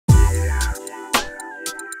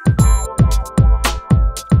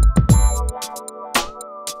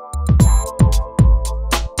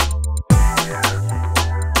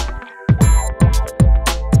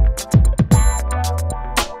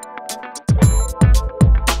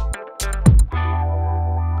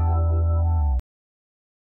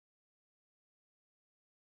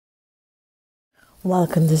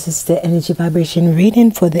Welcome. This is the energy vibration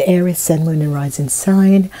reading for the Aries, Sun, Moon, and Rising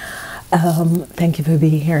sign. Thank you for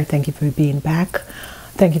being here. Thank you for being back.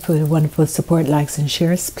 Thank you for the wonderful support, likes, and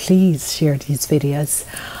shares. Please share these videos.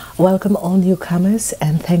 Welcome all newcomers,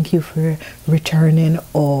 and thank you for returning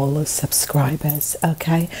all subscribers.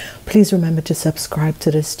 Okay, please remember to subscribe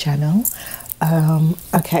to this channel.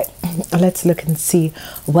 Okay, let's look and see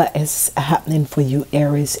what is happening for you,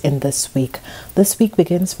 Aries, in this week. This week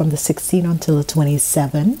begins from the 16th until the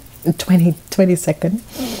 22nd,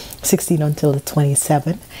 16 until the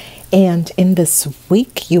 27th. And in this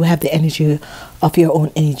week, you have the energy of your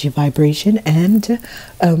own energy vibration, and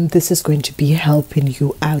this is going to be helping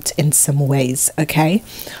you out in some ways. Okay,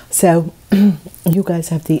 so you guys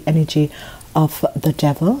have the energy of the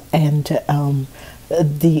devil, and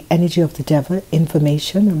the energy of the devil,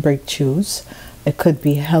 information and breakthroughs. It could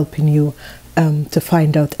be helping you to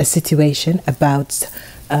find out a situation about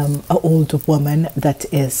an older woman that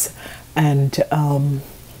is, and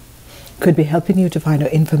could be helping you to find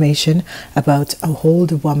out information about a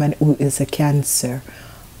older woman who is a Cancer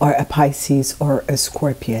or a Pisces or a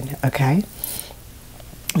Scorpion. Okay,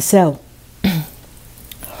 so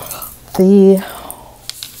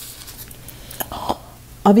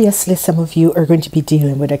obviously, some of you are going to be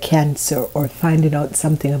dealing with a Cancer or finding out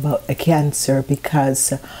something about a Cancer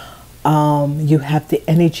because you have the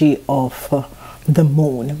energy of the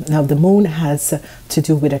moon. Now, the moon has to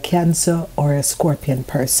do with a Cancer or a Scorpion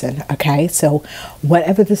person. Okay, so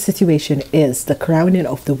whatever the situation is, the crowning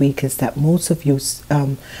of the week is that most of you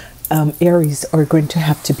Aries are going to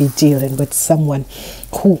have to be dealing with someone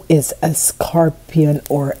who is a Scorpion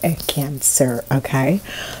or a Cancer. Okay,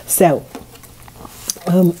 so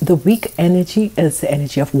the weak energy is the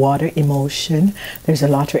energy of water, emotion. There's a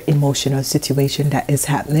lot of emotional situation that is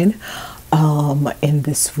happening in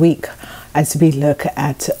this week. As we look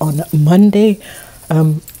at on Monday,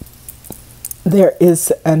 there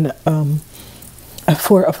is a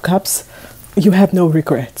Four of Cups. You have no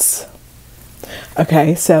regrets.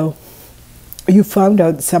 Okay, so you found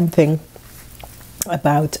out something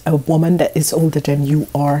about a woman that is older than you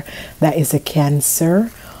are, that is a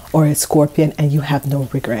Cancer or a Scorpion, and you have no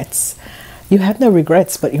regrets. You have no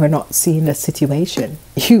regrets, but you're not seeing the situation.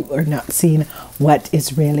 You are not seeing what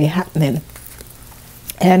is really happening.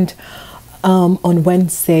 And on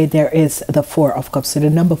Wednesday, there is the Four of Cups. So the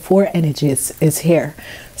number 4 energy is here.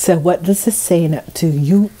 So what this is saying to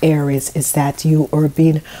you, Aries, is that you are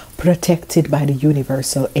being protected by the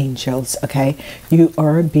universal angels. Okay, you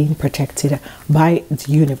are being protected by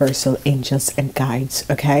the universal angels and guides.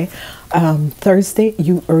 Okay, Thursday,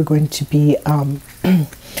 you are going to be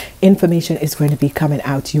information is going to be coming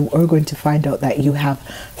out. You are going to find out that you have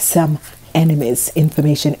some enemies.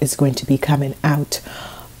 Information is going to be coming out.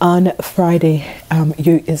 On Friday,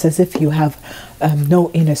 it's as if you have no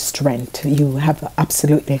inner strength. You have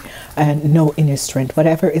absolutely no inner strength.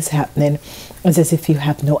 Whatever is happening is as if you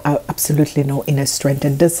have absolutely no inner strength.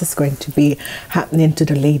 And this is going to be happening to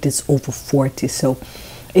the ladies over 40. So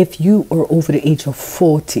if you are over the age of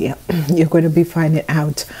 40, you're going to be finding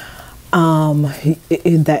out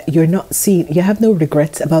that you're not seeing, you have no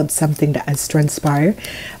regrets about something that has transpired,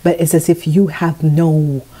 but it's as if you have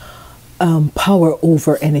no power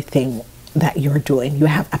over anything that you're doing. You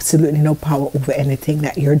have absolutely no power over anything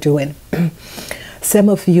that you're doing. Some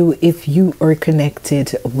of you, if you are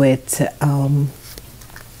connected with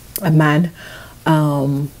a man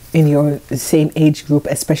in your same age group,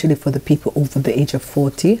 especially for the people over the age of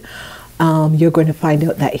 40, you're going to find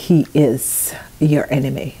out that he is your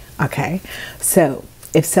enemy. Okay, so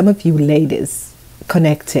if some of you ladies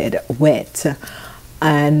connected with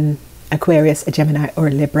an Aquarius, a Gemini, or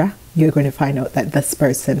a Libra, you're going to find out that this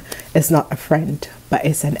person is not a friend, but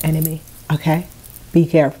is an enemy. Okay, be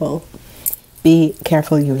careful. Be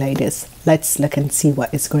careful, you ladies. Let's look and see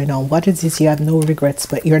what is going on. What is this? You have no regrets,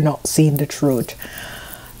 but you're not seeing the truth.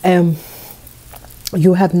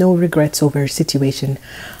 You have no regrets over a situation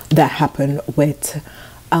that happened with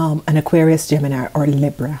an Aquarius, Gemini, or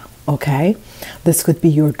Libra. Okay, this could be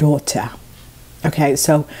your daughter. Okay,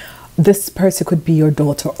 so this person could be your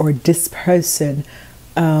daughter, or this person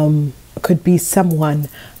could be someone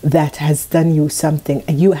that has done you something,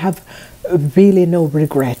 and you have really no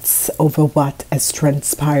regrets over what has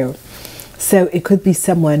transpired. So it could be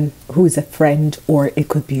someone who is a friend, or it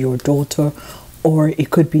could be your daughter, or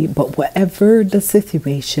it could be, but whatever the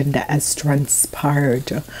situation that has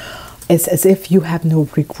transpired, it's as if you have no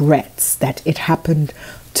regrets that it happened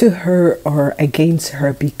to her or against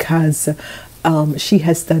her, because she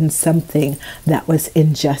has done something that was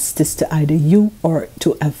injustice to either you or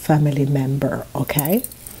to a family member. Okay,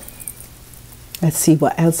 Let's see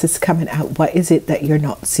what else is coming out. What is it that you're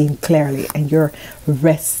not seeing clearly and you're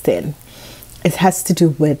resting? It has to do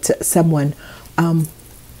with someone.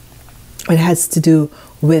 It has to do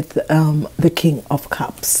with the King of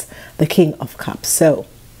Cups. The King of Cups. So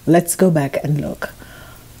let's go back and look.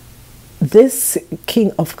 This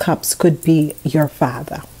King of Cups could be your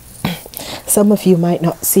father. Some of you might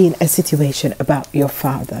not see a situation about your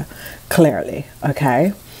father clearly,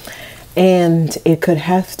 okay? And it could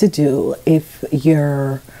have to do if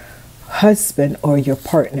your husband or your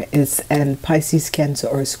partner is an Pisces, Cancer,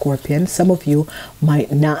 or Scorpion. Some of you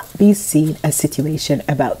might not be seeing a situation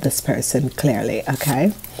about this person clearly,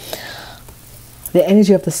 okay? The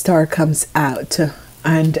energy of the star comes out,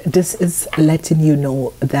 and this is letting you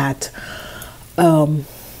know that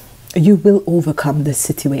you will overcome this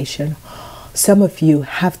situation. Some of you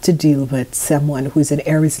have to deal with someone who's an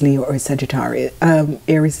Aries, Leo, or Sagittarius.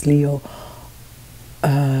 Aries, Leo.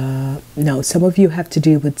 No, some of you have to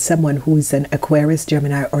deal with someone who's an Aquarius,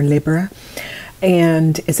 Gemini, or Libra.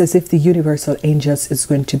 And it's as if the universal angels is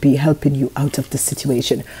going to be helping you out of the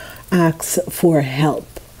situation. Ask for help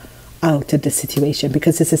out of the situation,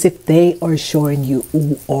 because it's as if they are showing you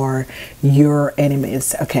who are your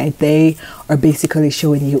enemies, okay? They are basically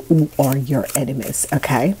showing you who are your enemies,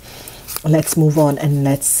 okay? Let's move on and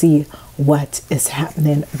let's see what is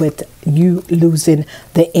happening with you losing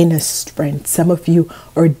the inner strength. Some of you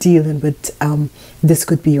are dealing with this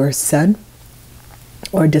could be your son,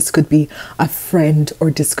 or this could be a friend,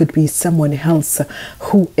 or this could be someone else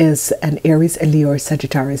who is an Aries, a Leo, or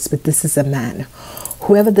Sagittarius, but this is a man.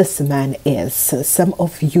 Whoever this man is, some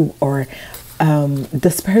of you are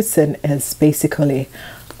this person is basically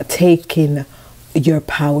taking your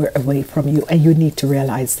power away from you, and you need to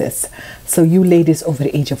realize this. So you ladies over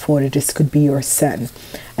the age of 40, this could be your son,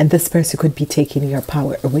 and this person could be taking your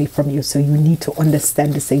power away from you. So you need to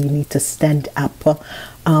understand this, and you need to stand up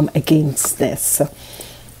against this.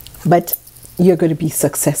 But you're going to be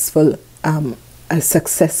successful. A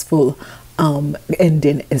successful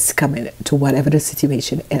ending is coming to whatever the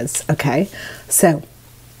situation is, okay? So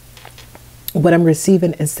what I'm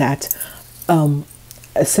receiving is that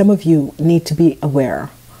some of you need to be aware,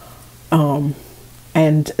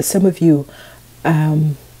 and some of you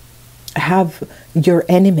have your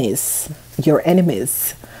enemies,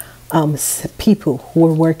 people who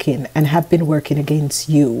are working and have been working against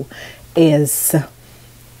you is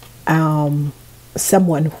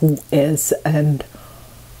someone who is an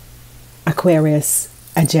Aquarius,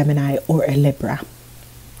 a Gemini, or a Libra.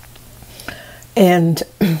 And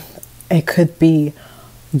it could be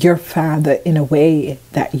your father, in a way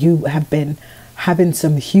that you have been having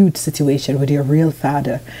some huge situation with your real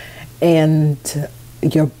father and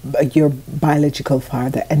your biological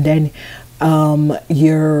father, and then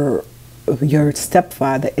your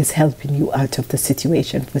stepfather is helping you out of the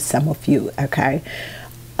situation for some of you, okay?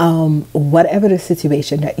 Whatever the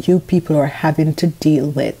situation that you people are having to deal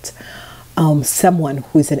with, someone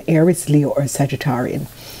who is an Aries, Leo, or Sagittarian,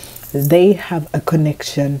 they have a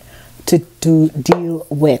connection to deal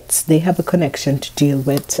with. They have a connection to deal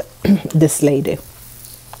with this lady,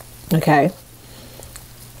 okay?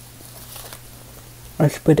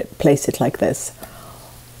 Let's place it like this.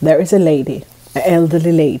 There is a lady, an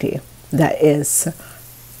elderly lady, that is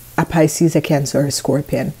a Pisces, a Cancer, or a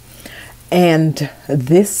Scorpion. And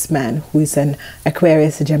this man, who is an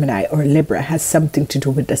Aquarius, a Gemini, or Libra, has something to do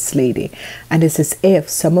with this lady. And it's as if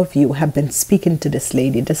some of you have been speaking to this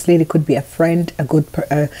lady. This lady could be a friend, a good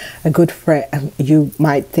friend. You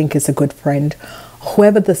might think is a good friend.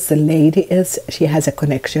 Whoever this lady is, she has a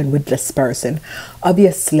connection with this person.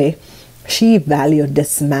 Obviously, she valued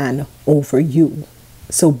this man over you.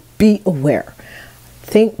 So be aware.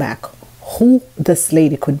 Think back who this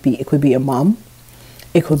lady could be. It could be a mom.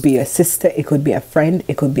 It could be a sister, it could be a friend,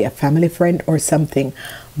 it could be a family friend or something.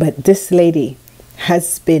 But this lady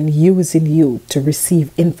has been using you to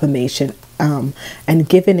receive information and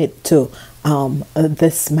giving it to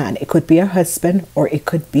this man. It could be a husband, or it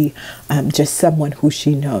could be just someone who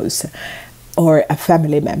she knows, or a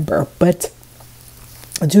family member. But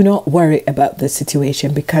do not worry about the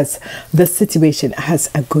situation, because the situation has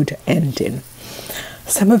a good ending.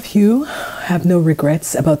 Some of you have no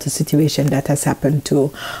regrets about the situation that has happened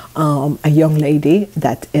to a young lady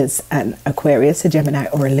that is an Aquarius, a Gemini,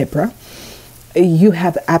 or a Libra. You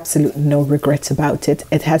have absolutely no regrets about it.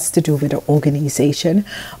 It has to do with the organization,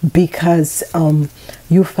 because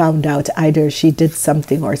you found out either she did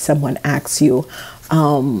something or someone asked you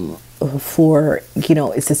for, you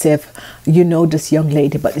know, it's as if you know this young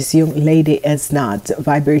lady, but this young lady is not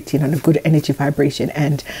vibrating on a good energy vibration,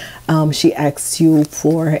 and she asks you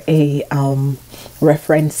for a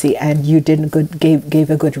reference, and you didn't gave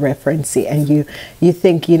a good reference, and you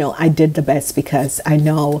think, you know, I did the best, because I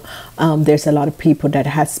know there's a lot of people that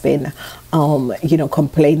has been you know,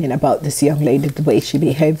 complaining about this young lady, the way she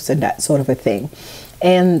behaves and that sort of a thing.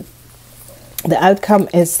 And the outcome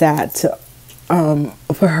is that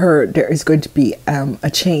for her, there is going to be a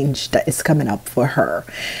change that is coming up for her.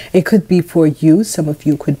 It could be for you. Some of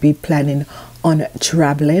you could be planning on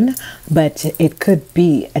traveling, but it could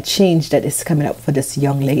be a change that is coming up for this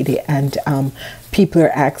young lady, and people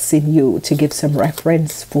are asking you to give some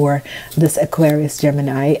reference for this Aquarius,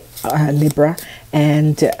 Gemini, Libra,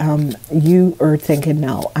 and you are thinking,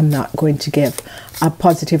 no, I'm not going to give a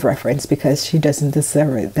positive reference because she doesn't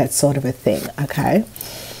deserve it, that sort of a thing. Okay.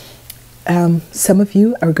 Some of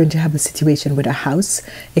you are going to have a situation with a house.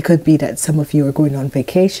 It could be that some of you are going on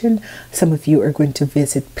vacation. Some of you are going to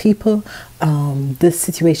visit people. This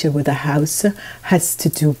situation with a house has to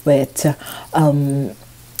do with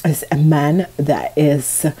as a man that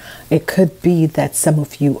is, it could be that some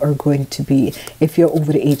of you are going to be, if you're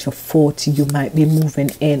over the age of 40, you might be moving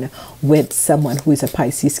in with someone who is a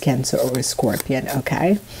Pisces, Cancer, or a Scorpion.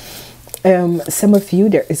 Okay. Some of you,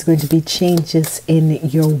 there is going to be changes in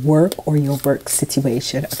your work or your work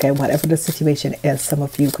situation. Okay, whatever the situation is, some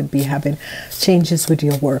of you could be having changes with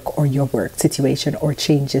your work or your work situation, or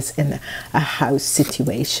changes in a house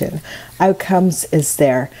situation. Outcomes is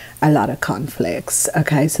there a lot of conflicts.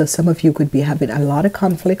 Okay, so some of you could be having a lot of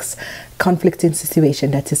conflicting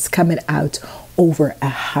situation that is coming out over a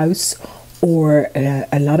house, or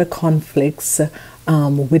a lot of conflicts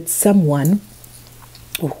with someone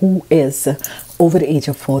who is over the age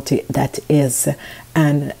of 40, that is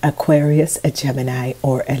an Aquarius, a Gemini,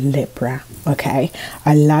 or a Libra. Okay,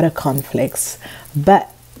 a lot of conflicts,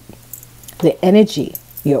 but the energy,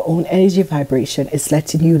 your own energy vibration, is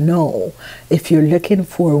letting you know, if you're looking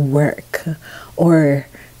for work or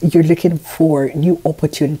you're looking for new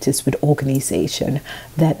opportunities with organization,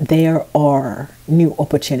 that there are new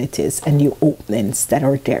opportunities and new openings that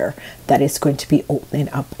are there, that is going to be opening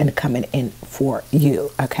up and coming in for you.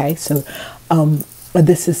 Okay, so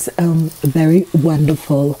this is a very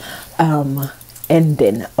wonderful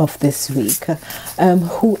ending of this week.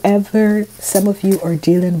 Whoever, some of you are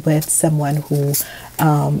dealing with someone who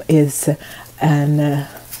is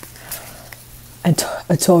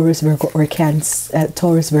a Taurus, Virgo, or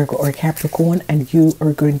Taurus, Virgo, or Capricorn, and you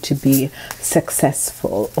are going to be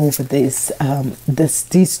successful over these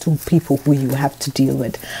two people who you have to deal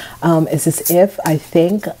with. It's as if, I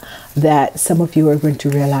think that some of you are going to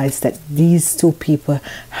realize that these two people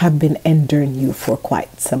have been enduring you for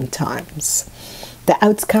quite some times. The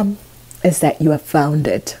outcome is that you have found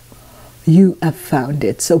it. You have found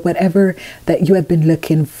it. So whatever that you have been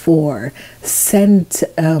looking for, Saint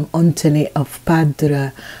Anthony of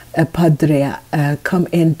Padua, come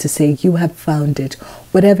in to say you have found it.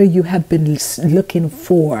 Whatever you have been looking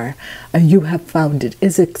for, you have found it.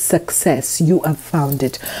 Is a success. You have found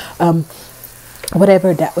it.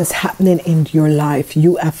 Whatever that was happening in your life,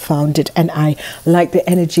 you have found it. And I like the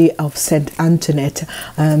energy of Saint Antoinette,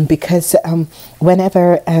 because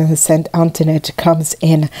whenever Saint Antoinette comes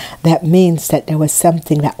in, that means that there was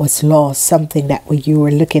something that was lost, something that you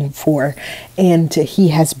were looking for, and he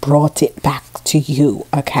has brought it back to you.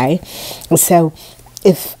 Okay, so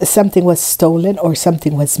if something was stolen, or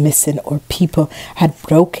something was missing, or people had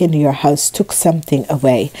broken your house, took something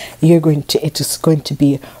away, it is going to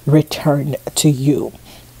be returned to you.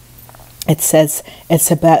 It says it's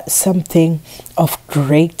about something of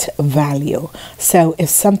great value. So if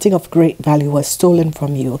something of great value was stolen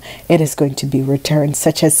from you, it is going to be returned,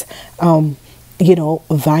 such as you know,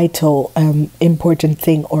 vital, important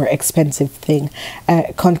thing or expensive thing.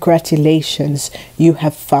 Congratulations, you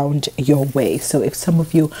have found your way. So if some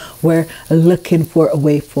of you were looking for a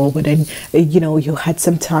way forward, and you know, you had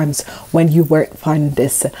some times when you weren't finding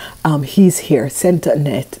this, he's here. Saint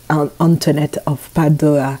Antoinette of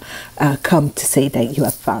Padua come to say that you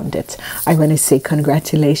have found it. I want to say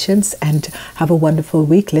congratulations and have a wonderful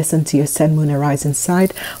week. Listen to your Sun, Moon, and Rising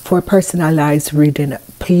side. For a personalized reading,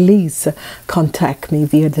 please contact me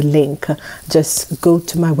via the link. Just go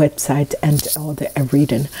to my website and order a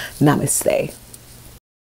reading. Namaste.